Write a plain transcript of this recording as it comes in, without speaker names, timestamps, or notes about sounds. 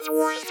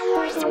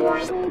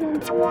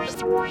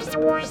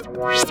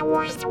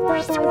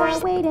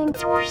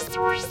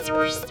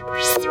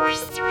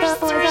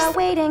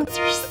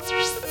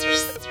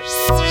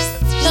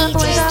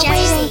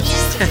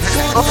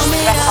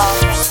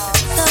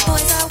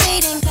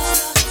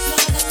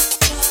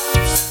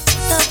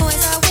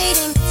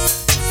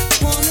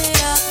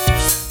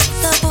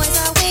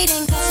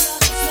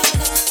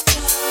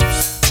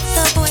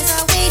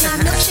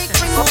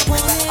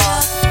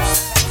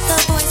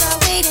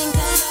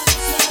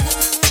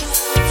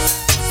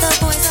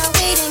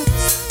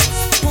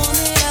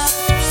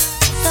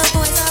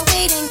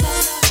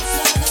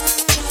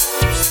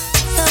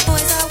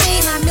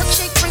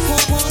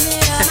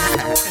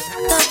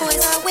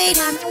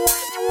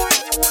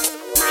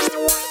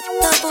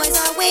The boys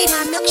are waiting.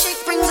 My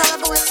milkshake brings all the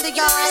boys to the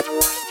yard.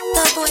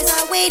 The boys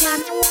are waiting.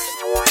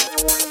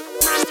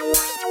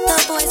 The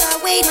boys are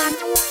waiting.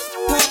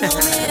 My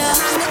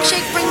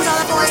milkshake brings all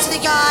the boys to the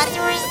yard. The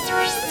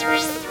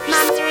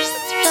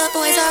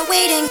boys are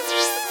waiting.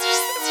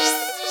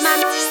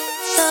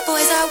 The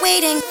boys are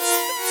waiting.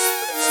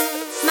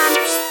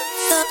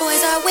 The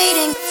boys are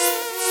waiting.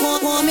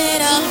 Warm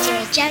it up.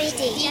 DJ Jammy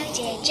D.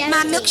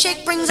 My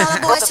milkshake brings all the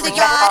boys to the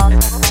yard.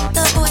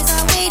 The boys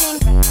are waiting.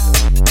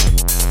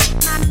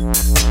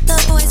 The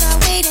boys are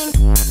waiting.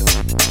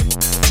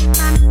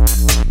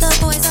 The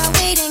boys are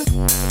waiting.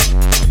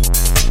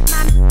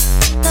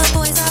 The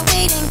boys are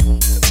waiting.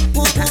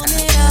 Warm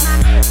it up.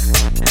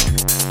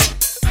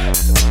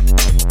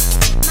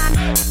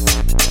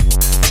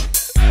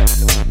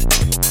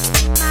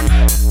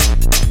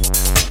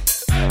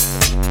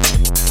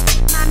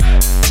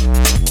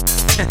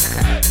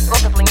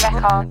 Possibly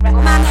record. The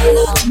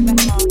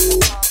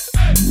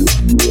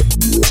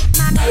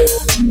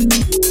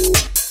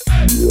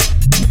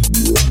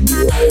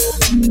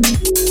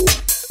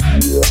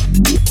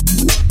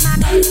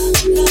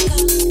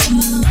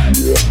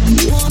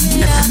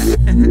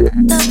boys are waiting.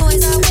 The boys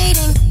are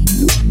waiting.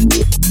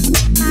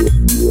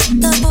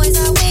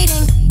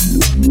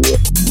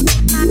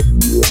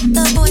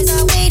 The boys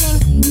are waiting.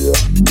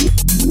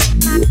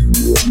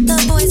 The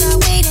boys are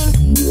waiting.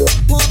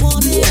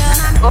 Warm it up.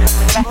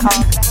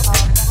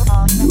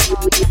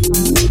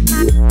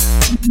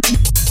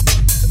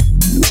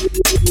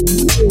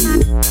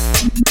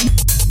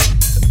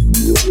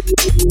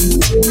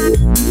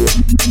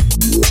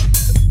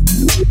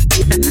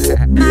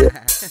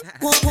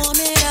 Warm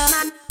it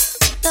up.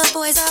 The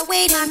boys are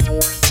waiting.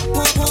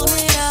 Warm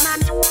it up.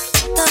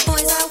 The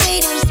boys are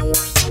waiting.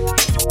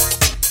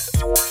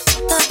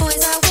 The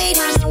boys are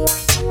waiting.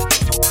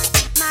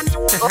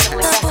 The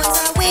boys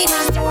are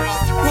waiting.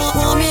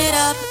 Warm it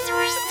up.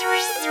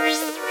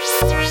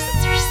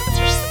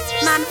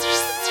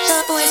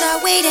 The boys are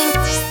waiting.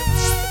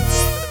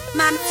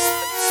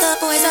 The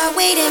boys are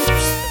waiting.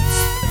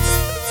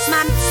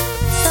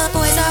 The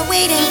boys are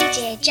waiting.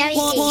 DJ Jammy D.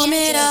 Warm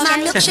it up. My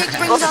milkshake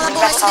brings all the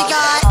boys to the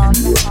yard.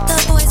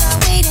 The boys are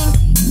waiting.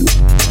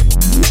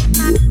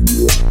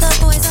 The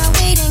boys are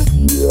waiting.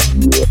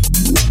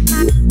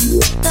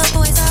 The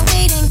boys are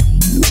waiting.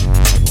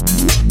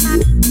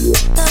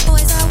 The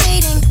boys are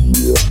waiting.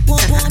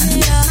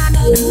 Warm it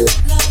up.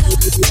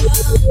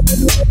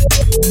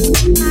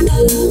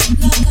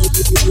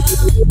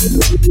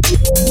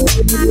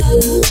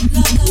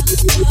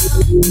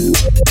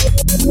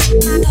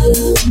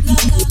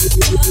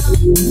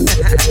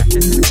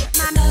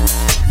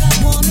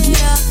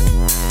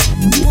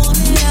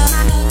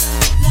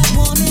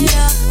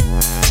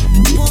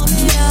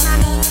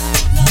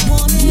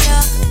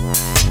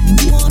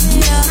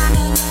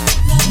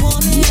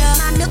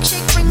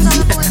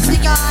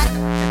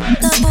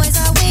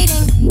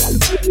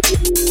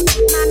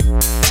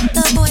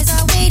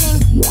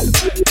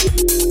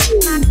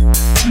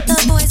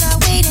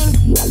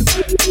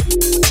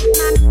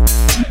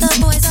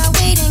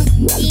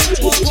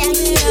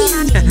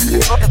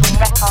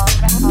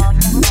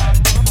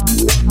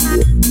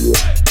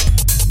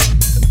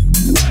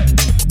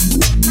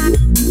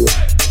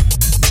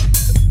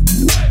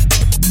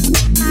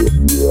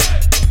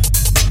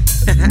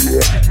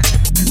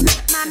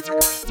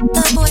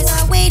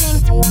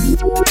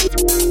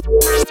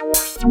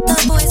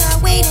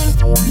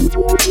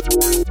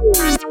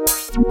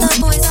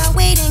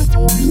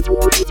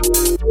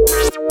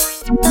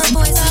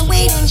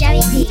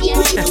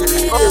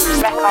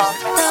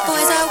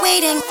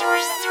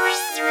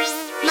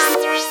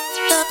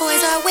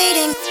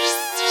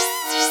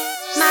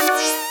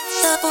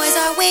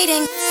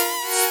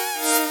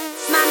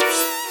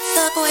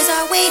 The boys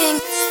are waiting.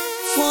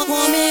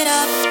 Warm it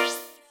up.